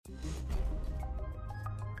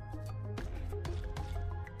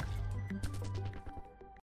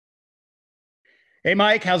Hey,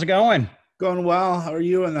 Mike, how's it going? Going well. How are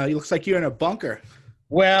you? And it looks like you're in a bunker.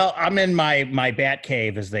 Well, I'm in my bat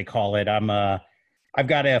cave, as they call it. I've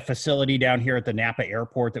got a facility down here at the Napa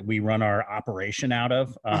Airport that we run our operation out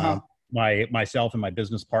of. Uh-huh. Myself and my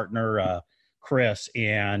business partner, Chris,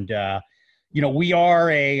 and we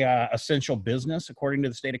are a essential business according to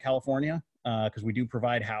the state of California because we do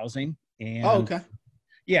provide housing. Oh, And okay.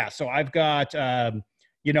 yeah, so I've got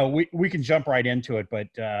we can jump right into it, but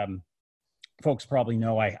folks probably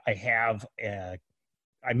know I have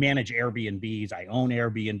I manage Airbnbs. I own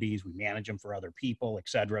Airbnbs. We manage them for other people, et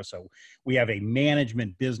cetera. So we have a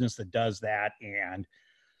management business that does that. And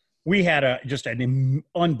we had just an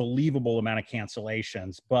unbelievable amount of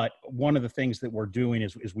cancellations. But one of the things that we're doing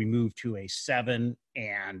is we moved to a 7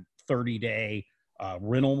 and 30 day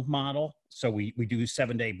rental model. So we do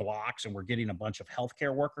 7 day blocks, and we're getting a bunch of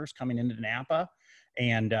healthcare workers coming into Napa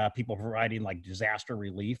and people providing like disaster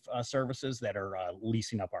relief services that are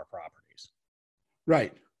leasing up our properties.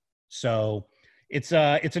 Right. So it's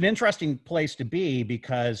an interesting place to be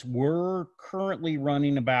because we're currently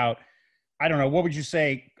running about, I don't know, what would you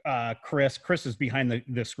say, Chris? Chris is behind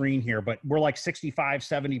the screen here, but we're like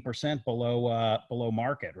 65-70% below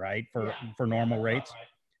market, right? For normal rates. Right.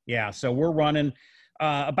 Yeah. So we're running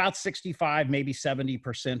about 65, maybe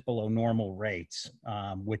 70% below normal rates,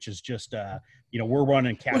 which is just we're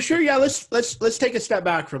running Well, cash. sure. Yeah. Let's take a step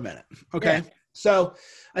back for a minute. Yeah. Okay. So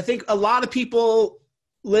I think a lot of people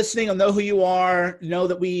listening will know who you are, know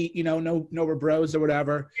that we, know we're bros or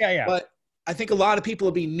whatever. Yeah. Yeah. But I think a lot of people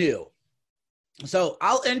will be new. So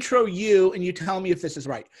I'll intro you and you tell me if this is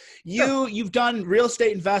right. Sure. You've done real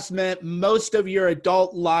estate investment most of your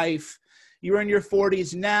adult life. You're in your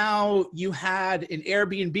 40s now. You had an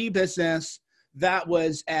Airbnb business that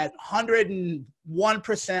was at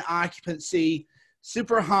 101% occupancy,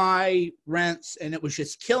 super high rents, and it was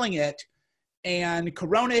just killing it. And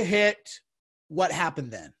Corona hit. What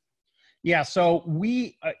happened then? Yeah, so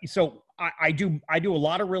I do a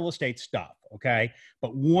lot of real estate stuff, okay?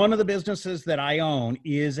 But one of the businesses that I own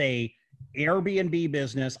is a Airbnb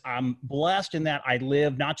business. I'm blessed in that I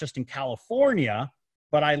live not just in California,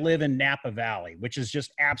 but I live in Napa Valley, which is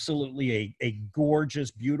just absolutely a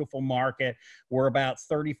gorgeous, beautiful market. We're about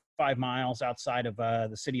 35 miles outside of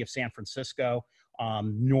the city of San Francisco,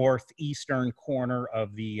 northeastern corner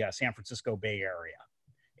of the San Francisco Bay Area.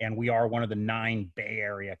 And we are one of the 9 Bay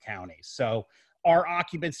Area counties. So our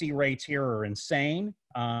occupancy rates here are insane.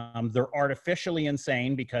 They're artificially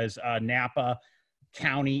insane because Napa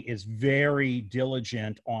County is very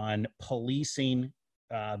diligent on policing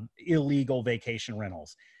illegal vacation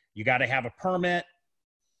rentals. You got to have a permit.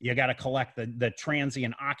 You got to collect the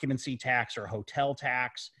transient occupancy tax or hotel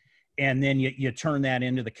tax. And then you turn that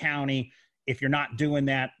into the county. If you're not doing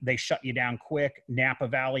that, they shut you down quick. Napa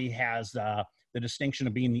Valley has the distinction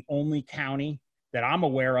of being the only county that I'm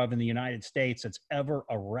aware of in the United States that's ever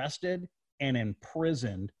arrested and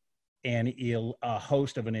imprisoned a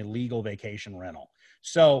host of an illegal vacation rental.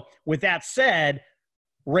 So with that said,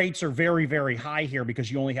 rates are very, very high here because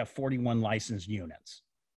you only have 41 licensed units.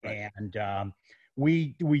 Right. And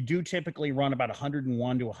we do typically run about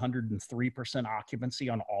 101 to 103% occupancy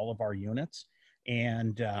on all of our units.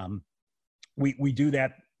 And we do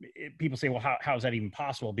that. People say, well, how is that even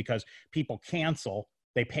possible? Because people cancel,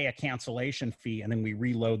 they pay a cancellation fee, and then we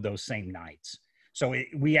reload those same nights. So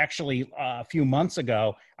we actually, a few months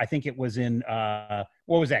ago, I think it was in, what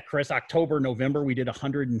was that, Chris? October, November, we did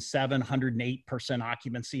 107, 108%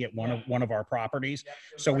 occupancy at one of our properties. Yeah,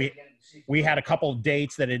 so we had a couple of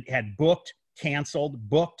dates that it had booked, canceled,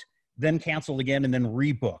 booked, then canceled again, and then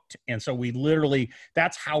rebooked. And so we literally,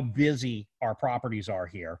 that's how busy our properties are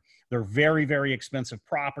here. They're very, very expensive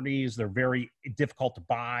properties. They're very difficult to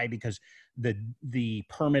buy because the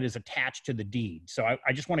permit is attached to the deed. So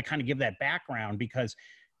I just want to kind of give that background because,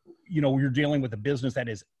 you're dealing with a business that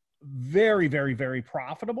is very, very, very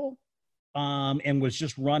profitable. And was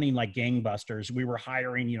just running like gangbusters. We were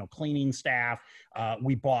hiring, cleaning staff.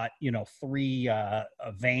 We bought, 3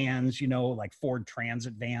 vans, like Ford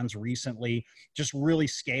Transit vans recently, just really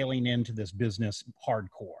scaling into this business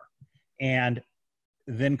hardcore. And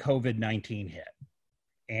then COVID-19 hit.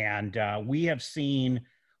 And we have seen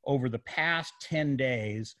over the past 10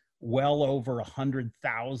 days, well over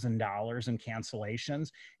 $100,000 in cancellations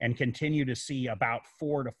and continue to see about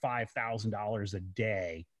 $4,000 to $5,000 a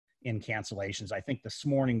day in cancellations. I think this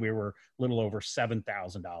morning we were a little over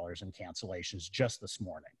 $7,000 in cancellations just this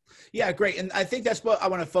morning. Yeah, great. And I think that's what I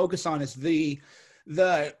want to focus on is the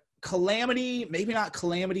calamity, maybe not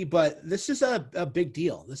calamity, but this is a big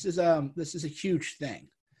deal. This is a huge thing.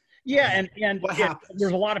 Yeah. And what happens?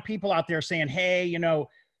 There's a lot of people out there saying, hey,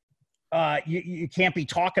 you can't be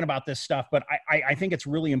talking about this stuff, but I think it's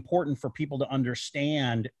really important for people to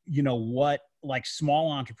understand, what like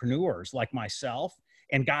small entrepreneurs like myself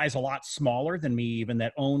and guys a lot smaller than me even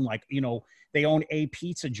that own they own a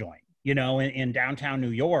pizza joint, in downtown New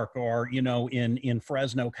York or, in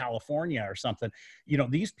Fresno, California or something.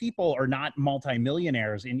 These people are not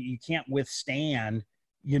multimillionaires and you can't withstand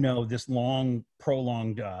this long,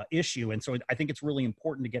 prolonged issue. And so I think it's really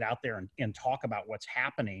important to get out there and talk about what's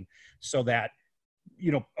happening so that,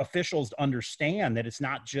 officials understand that it's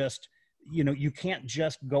not just, you can't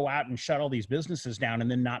just go out and shut all these businesses down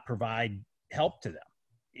and then not provide help to them.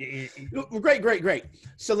 Great.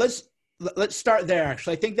 So let's start there.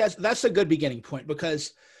 Actually, I think that's a good beginning point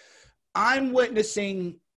because I'm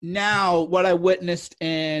witnessing now what I witnessed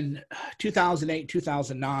in 2008,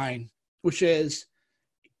 2009, which is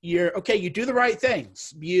you do the right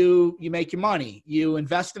things. You make your money. You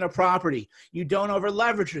invest in a property. You don't over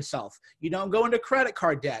leverage yourself. You don't go into credit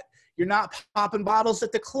card debt. You're not popping bottles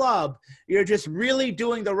at the club. You're just really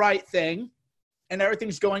doing the right thing and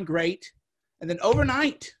everything's going great. And then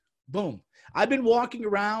overnight, boom. I've been walking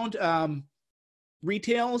around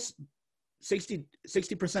retails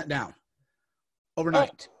 60% down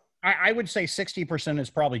overnight. Oh, I would say 60%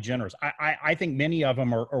 is probably generous. I think many of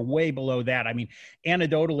them are way below that. I mean,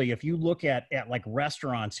 anecdotally, if you look at like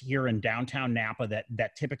restaurants here in downtown Napa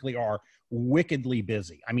that typically are wickedly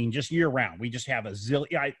busy. I mean, just year round, we just have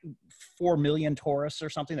 4 million tourists or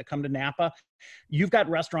something that come to Napa. You've got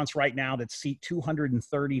restaurants right now that seat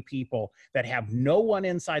 230 people that have no one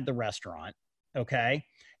inside the restaurant. Okay.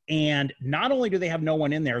 And not only do they have no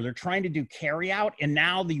one in there, they're trying to do carry out. And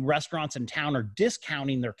now the restaurants in town are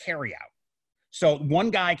discounting their carry out. So one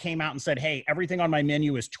guy came out and said, hey, everything on my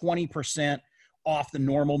menu is 20% off the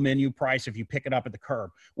normal menu price if you pick it up at the curb.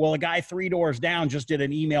 Well, a guy 3 doors down just did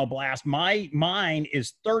an email blast. Mine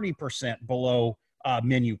is 30% below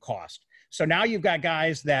menu cost. So now you've got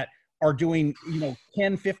guys that are doing,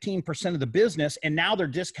 10, 15% of the business. And now they're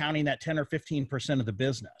discounting that 10 or 15% of the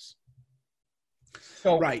business.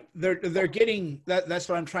 So, right. They're getting that. That's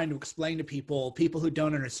what I'm trying to explain to people who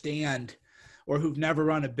don't understand or who've never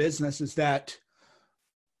run a business is that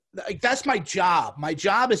that's my job. My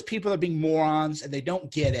job is people are being morons and they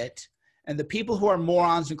don't get it. And the people who are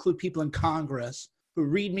morons include people in Congress who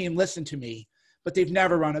read me and listen to me, but they've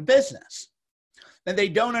never run a business. And they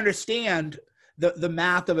don't understand the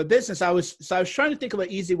math of a business. I was trying to think of an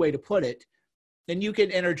easy way to put it, and you can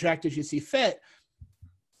interject as you see fit.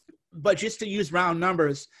 But just to use round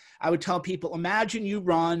numbers, I would tell people, imagine you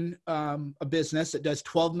run a business that does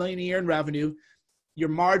 $12 million a year in revenue. Your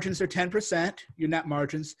margins are 10%, your net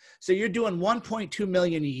margins. So you're doing $1.2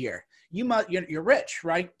 million a year. You're rich,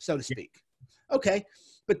 right? So to speak. Okay.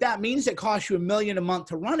 But that means it costs you $1 million a month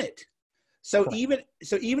to run it. So even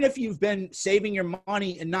if you've been saving your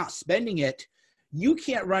money and not spending it, you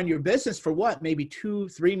can't run your business for what? Maybe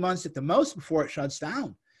 2-3 months at the most before it shuts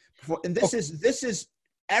down. And this is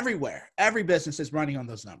everywhere. Every business is running on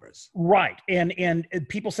those numbers. Right. And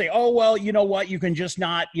people say, oh, well, you know what? You can just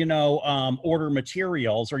not, order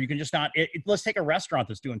materials, or you can just not, let's take a restaurant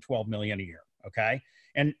that's doing 12 million a year. Okay.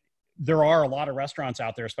 And there are a lot of restaurants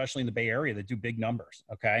out there, especially in the Bay Area, that do big numbers.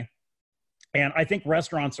 Okay. And I think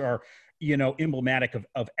restaurants are, emblematic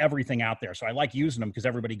of everything out there. So I like using them because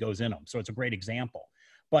everybody goes in them. So it's a great example.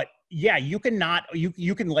 But yeah, you can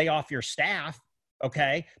lay off your staff.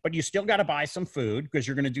 Okay. But you still got to buy some food because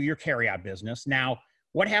you're going to do your carryout business. Now,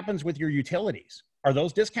 what happens with your utilities? Are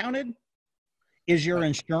those discounted? Is your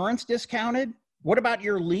insurance discounted? What about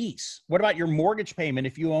your lease? What about your mortgage payment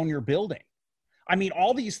if you own your building? I mean,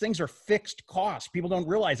 all these things are fixed costs. People don't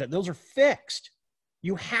realize that those are fixed.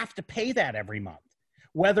 You have to pay that every month.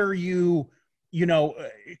 Whether you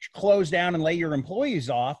close down and lay your employees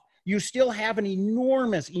off, you still have an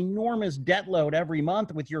enormous debt load every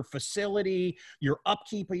month with your facility, your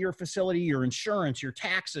upkeep of your facility, your insurance, your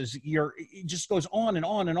taxes, it just goes on and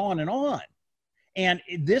on and on and on. And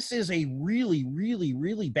this is a really, really,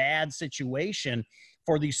 really bad situation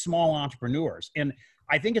for these small entrepreneurs. And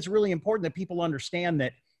I think it's really important that people understand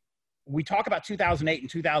that we talk about 2008 and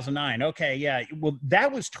 2009. Okay, yeah, well,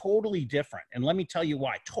 that was totally different. And let me tell you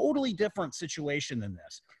why. Totally different situation than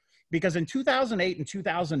this. Because in 2008 and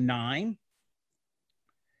 2009,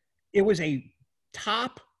 it was a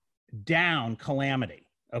top-down calamity,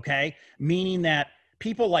 okay? Meaning that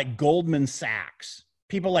people like Goldman Sachs,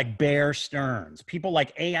 people like Bear Stearns, people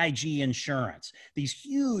like AIG Insurance, these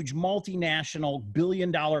huge multinational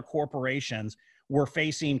billion-dollar corporations were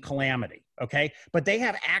facing calamity, okay? But they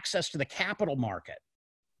have access to the capital market.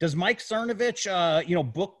 Does Mike Cernovich,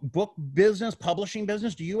 book business, publishing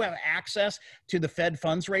business, do you have access to the Fed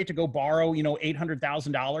funds rate to go borrow,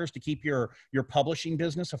 $800,000 to keep your publishing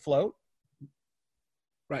business afloat?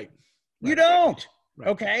 Right. You don't. Right.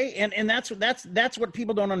 Okay. And that's what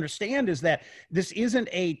people don't understand, is that this isn't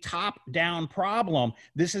a top-down problem.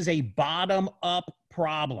 This is a bottom-up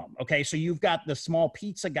problem. Okay. So you've got the small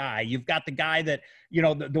pizza guy. You've got the guy that,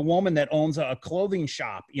 the woman that owns a clothing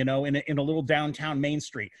shop, in a little downtown Main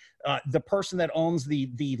Street, the person that owns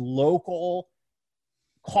the local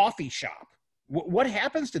coffee shop. What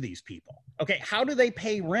happens to these people? Okay, how do they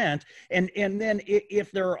pay rent? And then if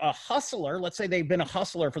they're a hustler, let's say they've been a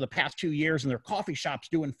hustler for the past 2 years and their coffee shop's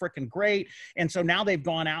doing freaking great, and so now they've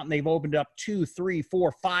gone out and they've opened up 2, 3,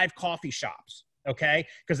 4, 5 coffee shops, okay?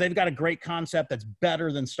 Because they've got a great concept that's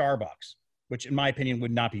better than Starbucks, which in my opinion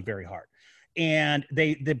would not be very hard. And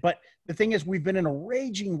but the thing is, we've been in a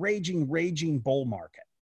raging bull market,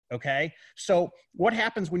 okay? So what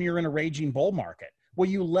happens when you're in a raging bull market? Well,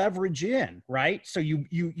 you leverage in, right? So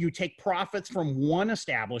you take profits from one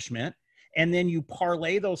establishment, and then you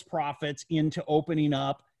parlay those profits into opening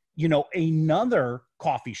up, another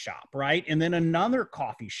coffee shop, right? And then another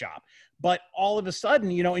coffee shop. But all of a sudden,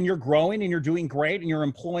 and you're growing and you're doing great and you're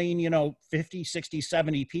employing, 50, 60,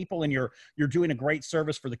 70 people, and you're doing a great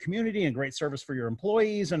service for the community and great service for your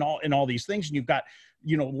employees and all these things. And you've got,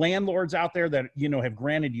 landlords out there that, have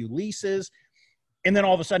granted you leases, and then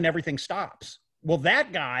all of a sudden everything stops. Well,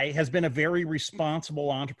 that guy has been a very responsible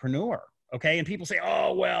entrepreneur, okay? And people say,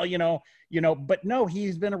 oh, well, but no,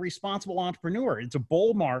 he's been a responsible entrepreneur. It's a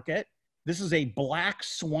bull market. This is a black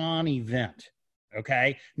swan event,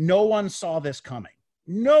 okay? No one saw this coming.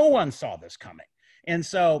 No one saw this coming. And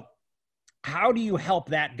so how do you help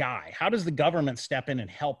that guy? How does the government step in and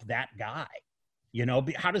help that guy?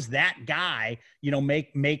 How does that guy,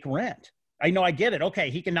 make rent? I know, I get it. Okay,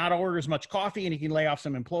 he can not order as much coffee and he can lay off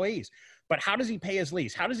some employees. But how does he pay his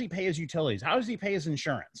lease? How does he pay his utilities? How does he pay his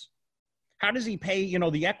insurance? How does he pay,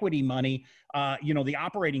 the equity money, the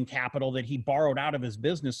operating capital that he borrowed out of his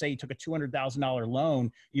business? Say he took a $200,000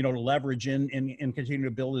 loan, to leverage in and continue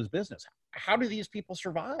to build his business. How do these people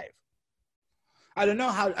survive? I don't know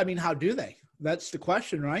how do they? That's the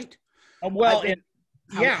question, right? How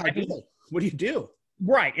do they? What do you do?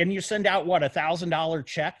 Right. And you send out $1,000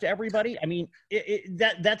 check to everybody. I mean,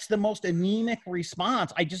 that's the most anemic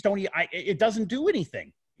response. I just don't, it doesn't do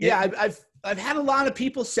anything. Yeah. I've had a lot of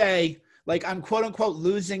people say, like, I'm quote unquote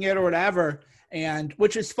losing it or whatever. And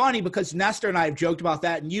which is funny because Nestor and I have joked about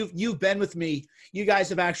that. And you've been with me. You guys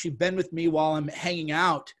have actually been with me while I'm hanging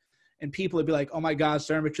out, and people would be like, oh my God,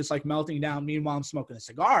 Cernovich is like melting down. Meanwhile, I'm smoking a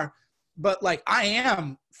cigar. But like, I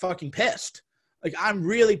am fucking pissed. Like, I'm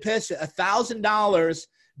really pissed at $1,000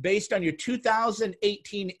 based on your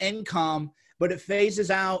 2018 income, but it phases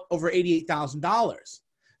out over $88,000.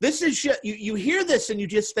 This is shit. You hear this and you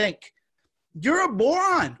just think, you're a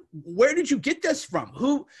moron. Where did you get this from?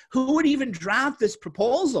 Who would even draft this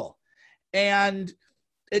proposal? And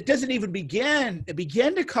it doesn't even begin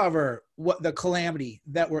to cover what the calamity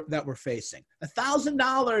that we're facing.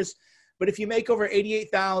 $1,000, but if you make over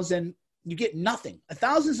 88,000, you get nothing.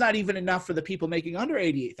 1,000 is not even enough for the people making under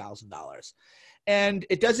 $88,000. And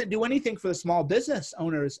it doesn't do anything for the small business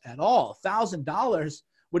owners at all. $1,000,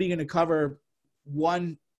 what are you going to cover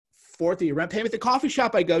 1/4 of your rent payment? The coffee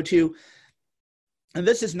shop I go to, and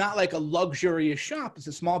this is not like a luxurious shop, it's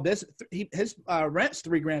a small business. His rent's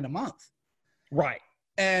 $3,000 a month. Right.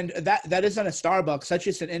 And that isn't a Starbucks. That's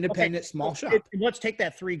just an independent small shop. Let's take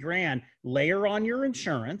that $3,000, layer on your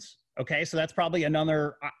insurance. Okay, so that's probably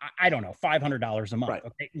another, I don't know, $500 a month. Right.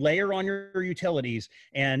 Okay, layer on your utilities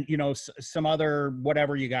and, some other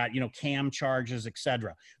whatever you got, CAM charges,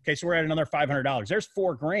 etc. Okay, so we're at another $500. There's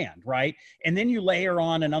 $4,000, right? And then you layer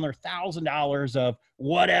on another $1,000 of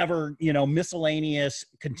whatever, miscellaneous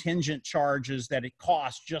contingent charges that it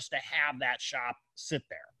costs just to have that shop sit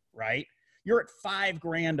there, right? You're at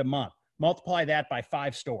 $5,000 a month. Multiply that by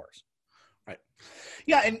 5 stores. Right.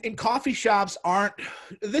 Yeah. And coffee shops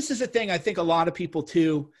this is a thing I think a lot of people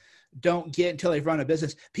too don't get until they've run a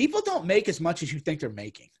business. People don't make as much as you think they're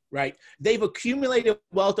making, right? They've accumulated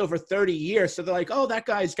wealth over 30 years. So they're like, oh, that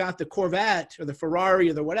guy's got the Corvette or the Ferrari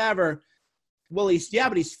or the whatever. Well, he's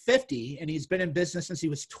 50 and he's been in business since he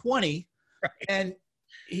was 20. Right. And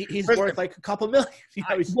he's worth like a couple million.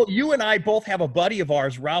 Well, you and I both have a buddy of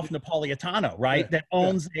ours, Ralph Napolitano, right? That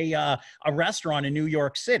owns a restaurant in New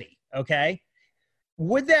York City. Okay.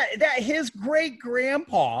 Would that his great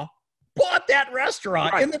grandpa bought that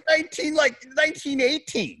restaurant in the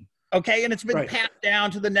 1918. Okay. And it's been passed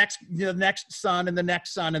down to the next son and the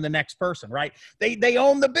next son and the next person, right? They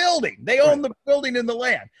own the building. They own the building and the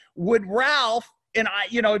land. Would Ralph, and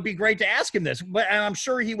it'd be great to ask him this, but I'm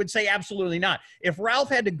sure he would say absolutely not. If Ralph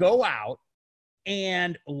had to go out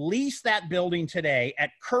and lease that building today at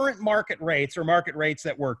current market rates or market rates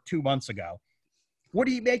that were 2 months ago, would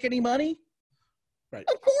he make any money? Right.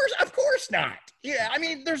 Of course not. Yeah. I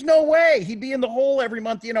mean, there's no way he'd be in the hole every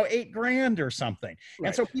month, $8,000 or something. Right.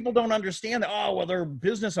 And so people don't understand that. Oh, well, they're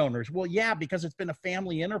business owners. Well, yeah, because it's been a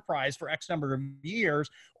family enterprise for X number of years,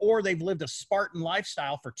 or they've lived a Spartan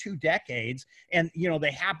lifestyle for 2 decades. And,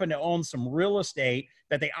 they happen to own some real estate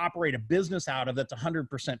that they operate a business out of that's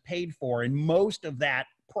 100% paid for. And most of that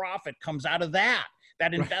profit comes out of that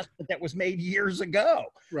investment that was made years ago.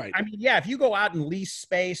 Right. I mean, yeah, if you go out and lease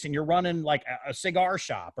space and you're running like a cigar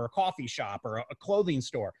shop or a coffee shop or a clothing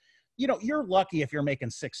store, you're lucky if you're making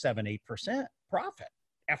 6, 7, 8% profit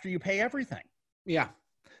after you pay everything. Yeah.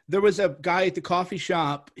 There was a guy at the coffee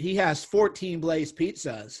shop. He has 14 Blaze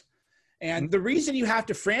pizzas. And the reason you have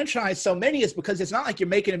to franchise so many is because it's not like you're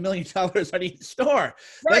making $1 million on each store.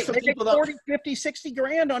 Right. They make 40, 50, 60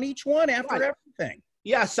 grand on each one after everything.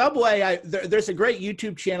 Yeah, Subway, there's a great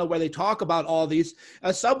YouTube channel where they talk about all these.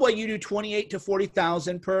 Subway, you do 28 to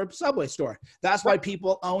 40,000 per Subway store. That's why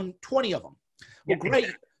people own 20 of them. Well, great.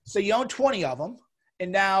 So you own 20 of them,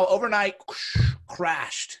 and now overnight,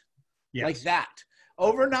 crashed like that.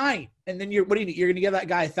 Overnight. And then you're going to give that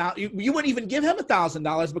guy $1,000. You wouldn't even give him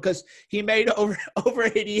 $1,000 because he made over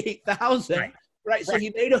 88,000. Right. So he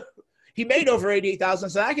made over 88,000.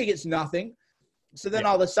 So that guy gets nothing. So then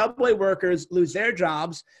all the Subway workers lose their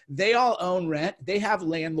jobs. They all own rent. They have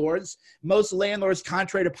landlords. Most landlords,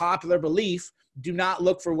 contrary to popular belief, do not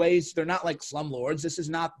look for ways. They're not like slumlords. This is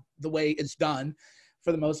not the way it's done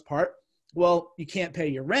for the most part. Well, you can't pay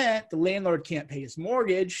your rent. The landlord can't pay his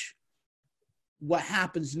mortgage. What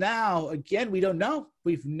happens now? Again, we don't know.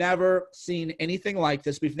 We've never seen anything like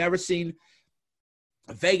this. We've never seen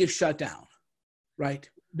Vegas shut down, right?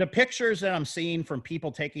 The pictures that I'm seeing from people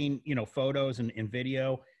taking, photos and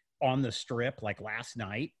video on the Strip, like last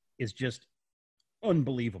night, is just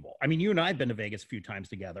unbelievable. I mean, you and I have been to Vegas a few times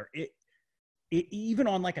together. It even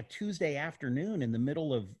on like a Tuesday afternoon in the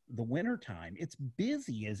middle of the winter time, it's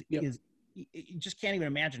busy you just can't even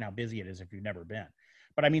imagine how busy it is if you've never been.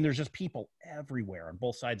 But I mean, there's just people everywhere on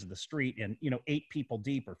both sides of the street and, 8 people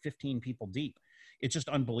deep or 15 people deep. It's just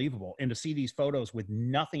unbelievable. And to see these photos with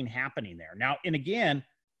nothing happening there. Now, and again,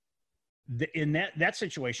 in that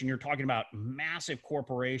situation, you're talking about massive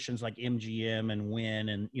corporations like MGM and Wynn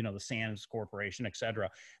and, the Sands Corporation, et cetera,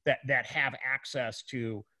 that have access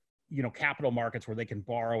to, capital markets where they can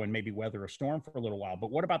borrow and maybe weather a storm for a little while. But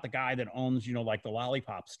what about the guy that owns, like the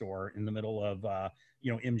lollipop store in the middle of,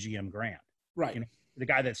 MGM Grand? Right. The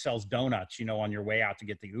guy that sells donuts, on your way out to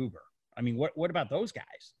get the Uber. I mean, what about those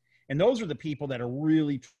guys? And those are the people that are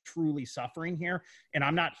really, truly suffering here. And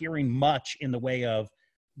I'm not hearing much in the way of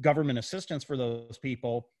government assistance for those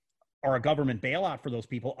people or a government bailout for those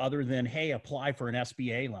people other than, hey, apply for an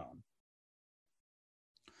SBA loan.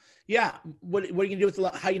 Yeah. What are you going to do with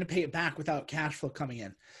how are you going to pay it back without cash flow coming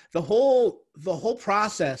in? The whole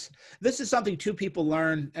process, this is something 2 people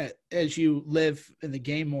learn as you live in the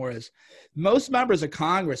game more is most members of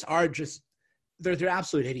Congress are just, they're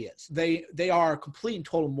absolute idiots. They are complete and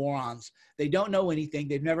total morons. They don't know anything.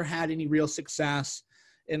 They've never had any real success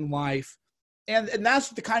in life. And that's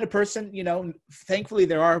the kind of person, thankfully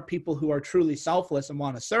there are people who are truly selfless and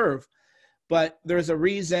want to serve, but there's a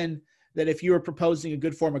reason that if you were proposing a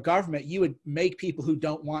good form of government, you would make people who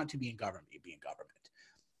don't want to be in government be in government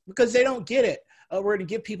because they don't get it. We're going to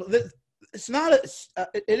give people, it's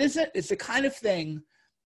the kind of thing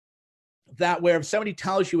that where if somebody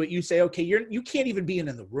tells you what you say, okay, you can't even be in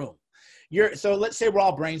the room. So let's say we're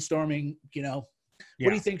all brainstorming, what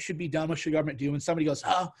do you think should be done? What should government do? And somebody goes,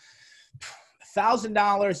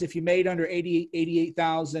 $1,000 if you made under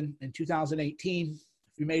 88,000 in 2018. If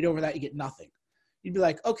you made over that, you get nothing. You'd be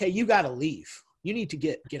like, okay, you got to leave. You need to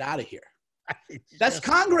get out of here. That's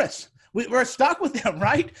Congress. We're stuck with them,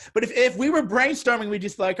 right? But if we were brainstorming, we'd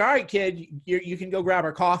just be like, all right, kid, you can go grab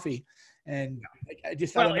our coffee. And I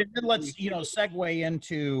just and then let's segue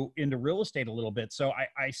into real estate a little bit. So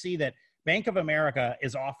I see that Bank of America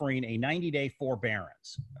is offering a 90-day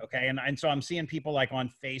forbearance. Okay. And so I'm seeing people like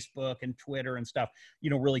on Facebook and Twitter and stuff,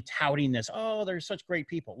 really touting this. Oh, they're such great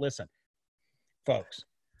people. Listen, folks,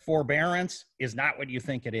 forbearance is not what you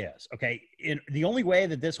think it is. Okay. The only way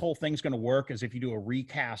that this whole thing's going to work is if you do a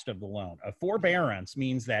recast of the loan. A forbearance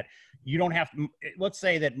means that you don't have to, let's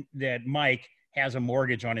say that Mike has a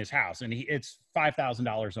mortgage on his house and it's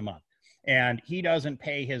 $5,000 a month. and he doesn't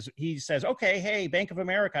pay he says, okay, hey, Bank of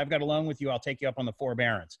America, I've got a loan with you. I'll take you up on the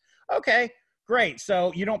forbearance. Okay, great.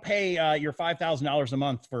 So you don't pay your $5,000 a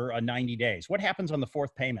month for 90 days. What happens on the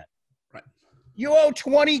fourth payment? Right. You owe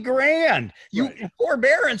 20 grand. Right.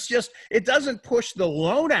 Forbearance it doesn't push the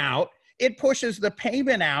loan out. It pushes the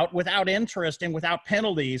payment out without interest and without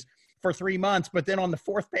penalties for 3 months. But then on the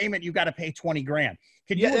fourth payment, you got to pay 20 grand.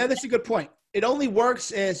 Yeah, that's a good point. It only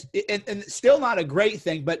works and it's still not a great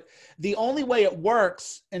thing, but the only way it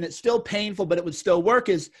works, and it's still painful, but it would still work,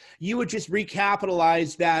 is you would just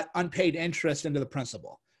recapitalize that unpaid interest into the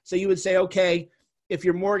principal. So you would say, okay, if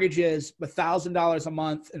your mortgage is $1,000 a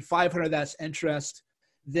month and $500 that's interest,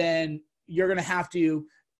 then you're going to have to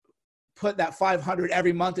put that $500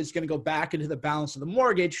 every month is going to go back into the balance of the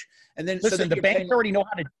mortgage. And then listen, the banks already know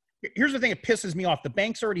how to. Here's the thing that pisses me off. The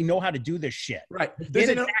banks already know how to do this shit. Right. There's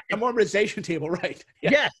an amortization table, right?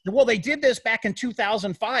 Yeah. Yes. Well, they did this back in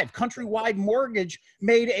 2005. Countrywide Mortgage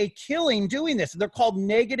made a killing doing this. They're called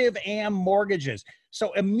negative AM mortgages.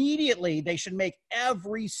 So immediately they should make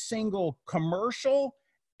every single commercial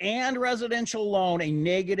and residential loan a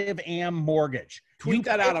negative AM mortgage. Tweet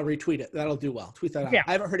that out. I'll retweet it. That'll do well. Tweet that out. Yeah.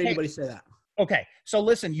 I haven't heard anybody say that. Okay. So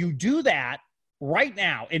listen, you do that right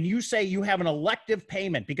now, and you say you have an elective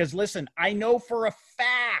payment, because listen, I know this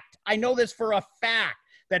for a fact,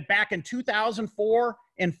 that back in 2004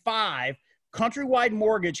 and 5, Countrywide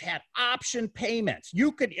Mortgage had option payments.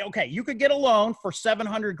 You could get a loan for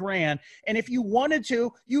 700 grand. And if you wanted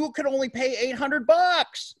to, you could only pay 800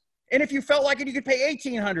 bucks. And if you felt like it, you could pay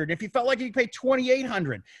 1,800. If you felt like it, you could pay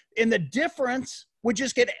 2,800. And the difference would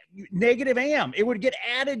just get negative AM. It would get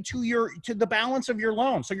added to the balance of your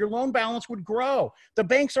loan. So your loan balance would grow. The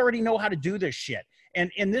banks already know how to do this shit.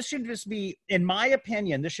 And this should just be, in my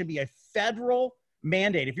opinion, this should be a federal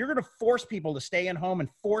mandate. If you're going to force people to stay at home and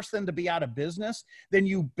force them to be out of business, then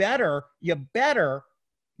you better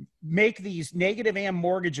make these negative AM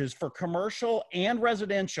mortgages for commercial and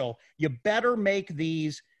residential. You better make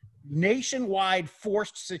these nationwide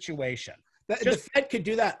forced situation. The Fed could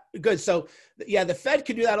do that. Good. So yeah, the Fed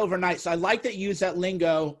could do that overnight. So I like that you use that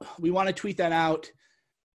lingo. We want to tweet that out.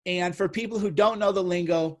 And for people who don't know the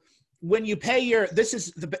lingo, when you pay and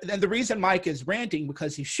the reason Mike is ranting,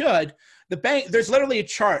 because he should, the bank, there's literally a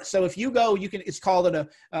chart. So if you go, it's called an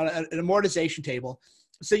amortization table.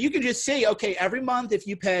 So you can just see, okay, every month, if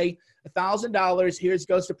you pay $1,000, here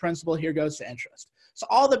goes to principal, here goes to interest. So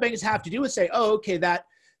all the banks have to do is say, oh, okay,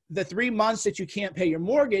 the 3 months that you can't pay your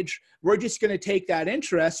mortgage, we're just going to take that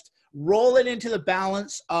interest, roll it into the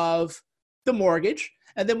balance of the mortgage.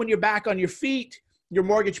 And then when you're back on your feet, your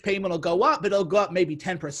mortgage payment will go up, but it'll go up maybe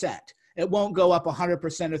 10%. It won't go up 100%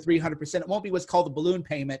 or 300%. It won't be what's called the balloon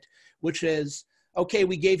payment, which is, okay,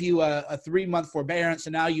 we gave you a 3-month forbearance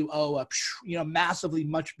and now you owe a massively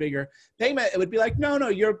much bigger payment. It would be like, no,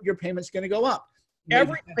 your payment's going to go up.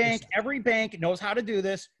 Every bank knows how to do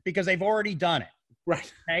this because they've already done it.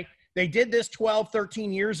 Right. Okay. They did this 12,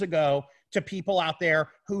 13 years ago to people out there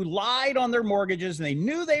who lied on their mortgages, and they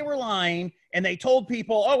knew they were lying, and they told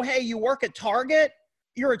people, oh, hey, you work at Target?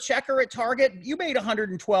 You're a checker at Target? You made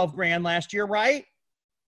 112 grand last year, right?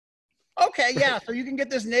 Okay, yeah. So you can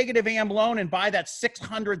get this negative AM loan and buy that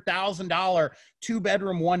 $600,000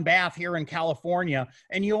 2-bedroom, 1-bath here in California,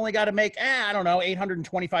 and you only got to make,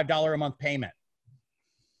 $825 a month payment.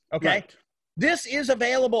 Okay. Right. This is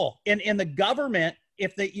available in the government.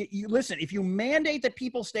 If you mandate that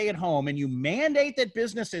people stay at home and you mandate that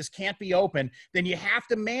businesses can't be open, then you have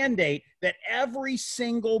to mandate that every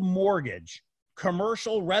single mortgage,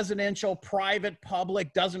 commercial, residential, private,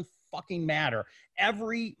 public, doesn't fucking matter.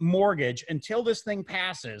 Every mortgage, until this thing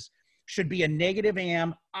passes, should be a negative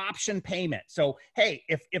AM option payment. So, hey,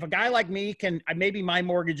 if a guy like me can, maybe my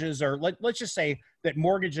mortgages are, let's just say that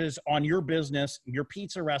mortgages on your business, your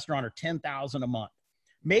pizza restaurant, are $10,000 a month.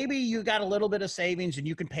 Maybe you got a little bit of savings and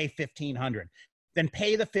you can pay $1,500. Then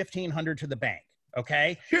pay the $1,500 to the bank.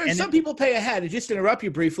 Okay. Sure. And some people pay ahead. And just to interrupt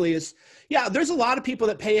you briefly there's a lot of people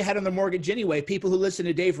that pay ahead on their mortgage anyway. People who listen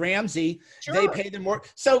to Dave Ramsey, sure, they pay them more.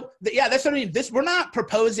 So that's what I mean. We're not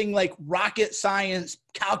proposing like rocket science,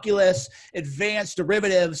 calculus, advanced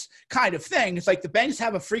derivatives kind of thing. It's like the banks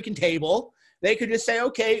have a freaking table. They could just say,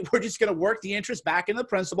 okay, we're just going to work the interest back in the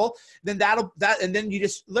principal. Then and then you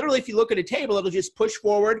just literally, if you look at a table, it'll just push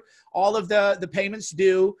forward all of the payments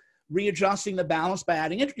due, readjusting the balance by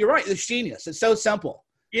adding it. You're right. It's genius. It's so simple.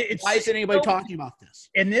 Why isn't anybody talking about this?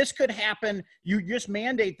 And this could happen. You just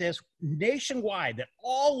mandate this nationwide, that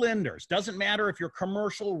all lenders, doesn't matter if you're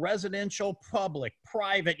commercial, residential, public,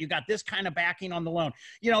 private, you got this kind of backing on the loan.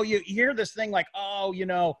 You hear this thing like,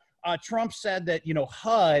 Trump said that,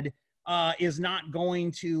 HUD is not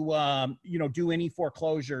going to, do any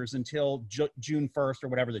foreclosures until June 1st or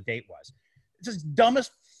whatever the date was. It's the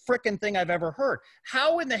dumbest freaking thing I've ever heard.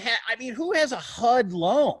 How in the heck? I mean, who has a HUD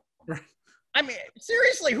loan? Right. I mean,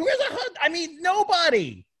 seriously, who has a HUD? I mean,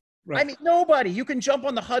 nobody. Right. I mean, nobody. You can jump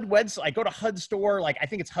on the HUD website, go to HUD store, like I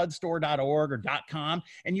think it's hudstore.org or .com,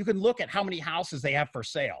 and you can look at how many houses they have for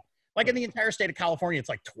sale. Like in the entire state of California, it's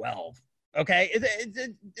like 12. Okay,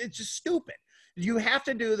 it's just stupid. You have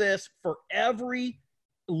to do this for every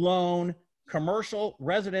loan, commercial,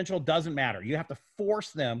 residential, doesn't matter. You have to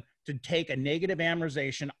force them to take a negative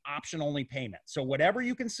amortization option-only payment. So whatever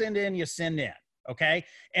you can send in, you send in. Okay.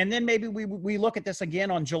 And then maybe we look at this again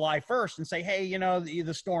on July 1st and say, hey,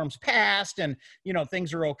 the storm's passed and,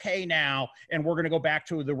 things are okay now. And we're going to go back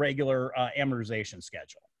to the regular amortization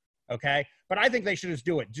schedule. Okay. But I think they should just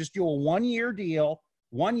do it. Just do a 1-year deal,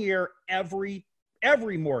 1 year, every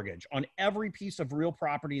mortgage on every piece of real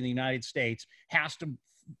property in the United States has to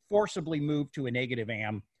forcibly move to a negative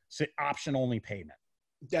option only payment.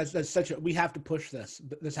 We have to push this.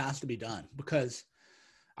 This has to be done because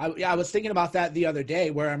I was thinking about that the other day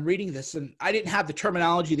where I'm reading this and I didn't have the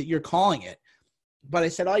terminology that you're calling it, but I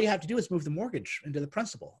said, all you have to do is move the mortgage into the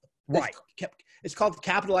principal. Right. It's called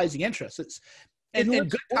capitalizing interest. In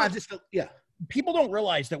good times. Yeah. People don't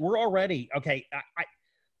realize that we're already, okay.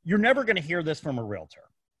 You're never going to hear this from a realtor.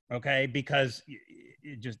 Okay. Because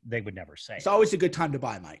they would never say it's always a good time to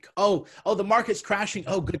buy, Mike. Oh, the market's crashing.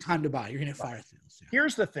 Oh, good time to buy. You're going to fire sales. Yeah.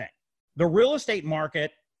 Here's the thing. The real estate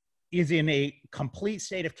market is in a complete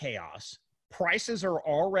state of chaos. Prices are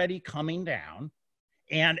already coming down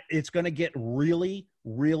and it's going to get really,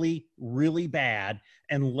 really, really bad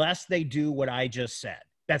unless they do what I just said.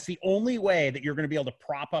 That's the only way that you're going to be able to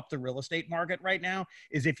prop up the real estate market right now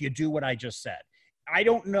is if you do what I just said. I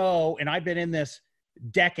don't know. And I've been in this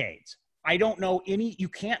decades. I don't know you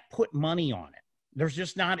can't put money on it. There's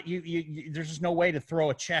just not, there's just no way to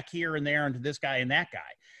throw a check here and there into this guy and that guy.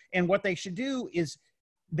 And what they should do is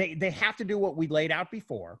they have to do what we laid out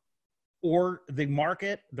before, or the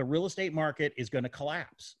real estate market is going to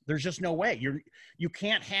collapse. There's just no way. You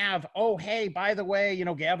can't have, oh, hey, by the way,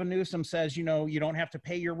 Gavin Newsom says, you don't have to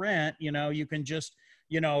pay your rent. You can just,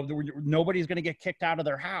 nobody's going to get kicked out of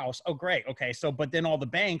their house. Oh, great. Okay. So, but then all the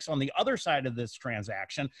banks on the other side of this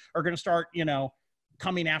transaction are going to start,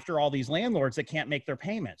 coming after all these landlords that can't make their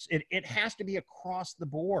payments. It has to be across the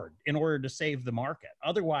board in order to save the market.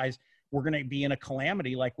 Otherwise, we're going to be in a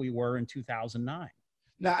calamity like we were in 2009.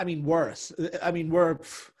 No, I mean, worse.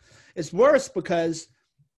 It's worse because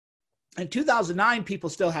in 2009, people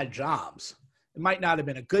still had jobs. It might not have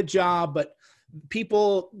been a good job, but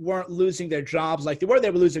people weren't losing their jobs like they were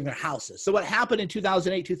losing their houses. So what happened in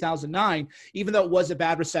 2008, 2009, even though it was a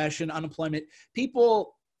bad recession, unemployment,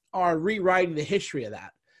 people are rewriting the history of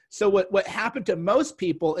that. So what happened to most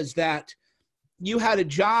people is that you had a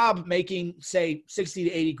job making, say, 60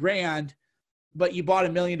 to 80 grand, but you bought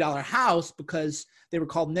 $1 million house because they were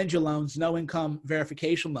called ninja loans, no income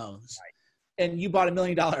verification loans. Right. And you bought $1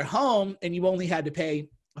 million home and you only had to pay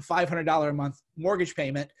a $500 a month mortgage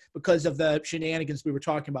payment because of the shenanigans we were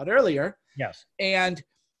talking about earlier. Yes. And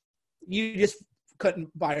you just couldn't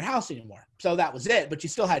buy your house anymore. So that was it, but you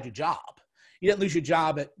still had your job. You didn't lose your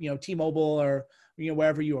job at, T-Mobile or,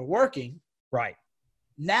 wherever you were working. Right.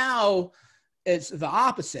 Now it's the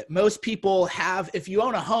opposite. Most people if you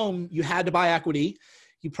own a home, you had to buy equity.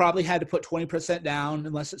 You probably had to put 20% down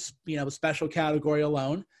unless it's, a special category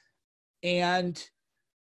loan. And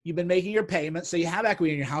you've been making your payments. So you have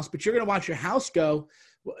equity in your house, but you're going to watch your house go.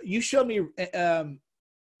 You showed me that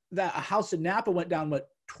a house in Napa went down,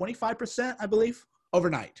 25%, I believe,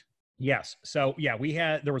 overnight. Yes. So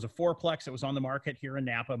yeah, there was a fourplex that was on the market here in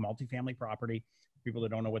Napa, multifamily property. People that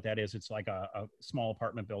don't know what that is, it's like a small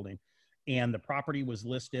apartment building. And the property was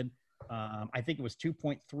listed, I think it was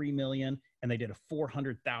 $2.3 million, and they did a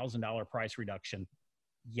 $400,000 price reduction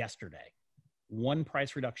yesterday. One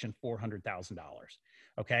price reduction, $400,000.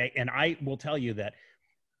 Okay. And I will tell you that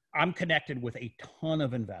I'm connected with a ton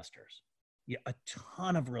of investors, a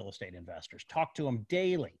ton of real estate investors, talk to them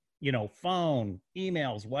daily, phone,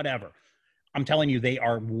 emails, whatever. I'm telling you, they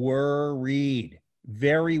are worried,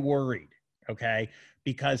 very worried. Okay.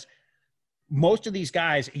 Because most of these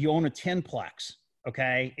guys, you own a 10-plex,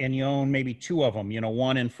 okay, and you own maybe 2 of them,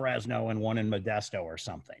 one in Fresno and one in Modesto or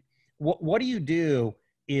something. What do you do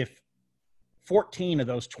if 14 of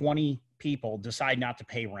those 20 people decide not to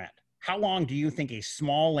pay rent? How long do you think a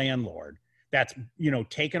small landlord that's,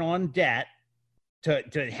 taken on debt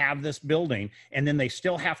to have this building, and then they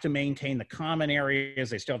still have to maintain the common areas,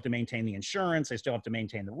 they still have to maintain the insurance, they still have to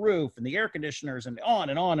maintain the roof and the air conditioners, and on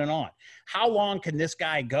and on and on. How long can this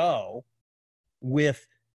guy go with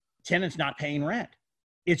tenants not paying rent?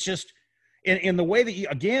 It's just in the way that you,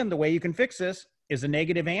 again, the way you can fix this is a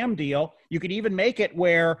negative AM deal. You could even make it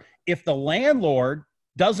where if the landlord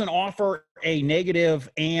doesn't offer a negative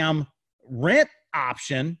AM rent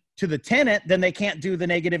option to the tenant, then they can't do the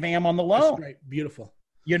negative AM on the loan. That's great. Beautiful.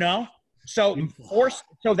 You know, so Beautiful.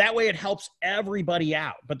 so that way it helps everybody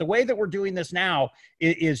out. But the way that we're doing this now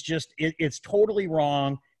is just it's totally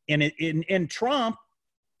wrong. And Trump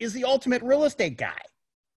is the ultimate real estate guy.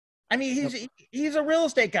 I mean, he's a real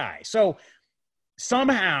estate guy. So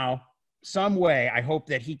somehow, some way, I hope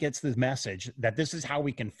that he gets the message that this is how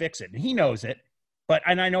we can fix it. And he knows it,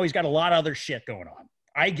 and I know he's got a lot of other shit going on.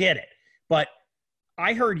 I get it. But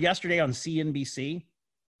I heard yesterday on CNBC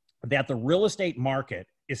that the real estate market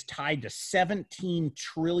is tied to $17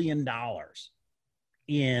 trillion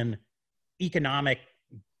in economic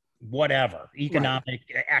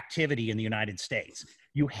activity in the United States.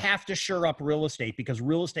 You have to shore up real estate because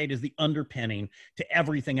real estate is the underpinning to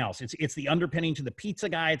everything else. It's the underpinning to the pizza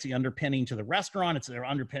guy. It's the underpinning to the restaurant. It's the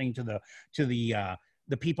underpinning to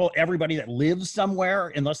the people, everybody that lives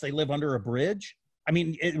somewhere, unless they live under a bridge. I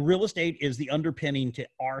mean, real estate is the underpinning to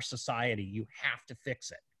our society. You have to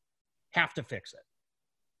fix it. Have to fix it.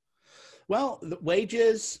 Well, the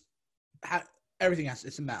wages, everything else,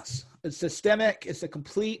 it's a mess. It's systemic. It's a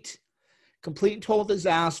complete and total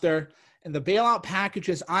disaster. And the bailout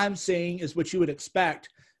packages I'm seeing is what you would expect.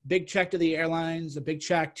 Big check to the airlines, a big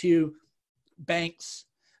check to banks,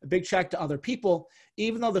 a big check to other people,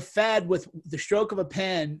 even though the Fed, with the stroke of a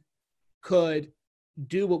pen, could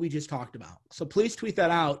do what we just talked about. So please tweet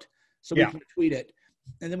that out so we can tweet it.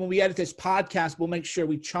 And then when we edit this podcast, we'll make sure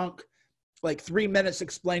we chunk like 3 minutes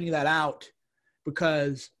explaining that out,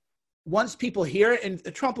 because once people hear it, and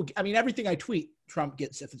Trump will, I mean, everything I tweet, Trump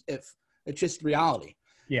gets if it's just reality.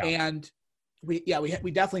 Yeah. And we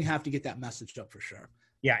definitely have to get that message up for sure.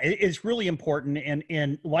 Yeah, it's really important.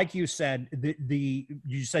 And like you said,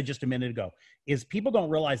 you said just a minute ago, is people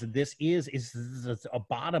don't realize that this is a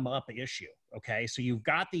bottom up issue. Okay. So you've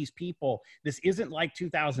got these people, this isn't like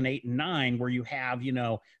 2008 and 2009 where you have,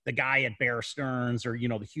 the guy at Bear Stearns or,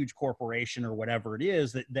 the huge corporation or whatever it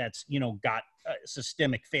is that's, got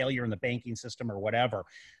systemic failure in the banking system or whatever.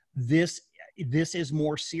 This is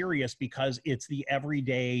more serious because it's the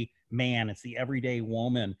everyday man, it's the everyday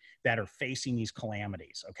woman that are facing these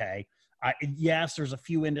calamities. Okay. Yes, there's a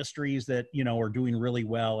few industries that, are doing really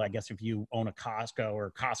well. I guess if you own a Costco,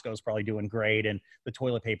 or Costco's probably doing great, and the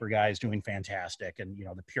toilet paper guy is doing fantastic, and,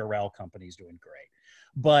 the Purell company is doing great.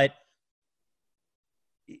 But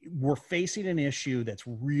we're facing an issue that's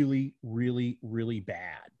really, really, really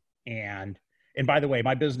bad. And by the way,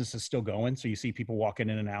 my business is still going. So you see people walking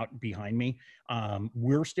in and out behind me.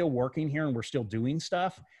 We're still working here and we're still doing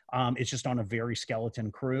stuff. It's just on a very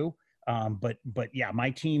skeleton crew. But yeah, my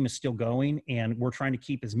team is still going, and we're trying to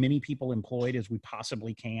keep as many people employed as we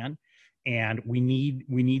possibly can. And we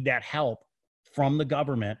need that help from the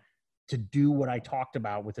government to do what I talked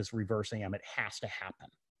about with this reverse AM. It has to happen.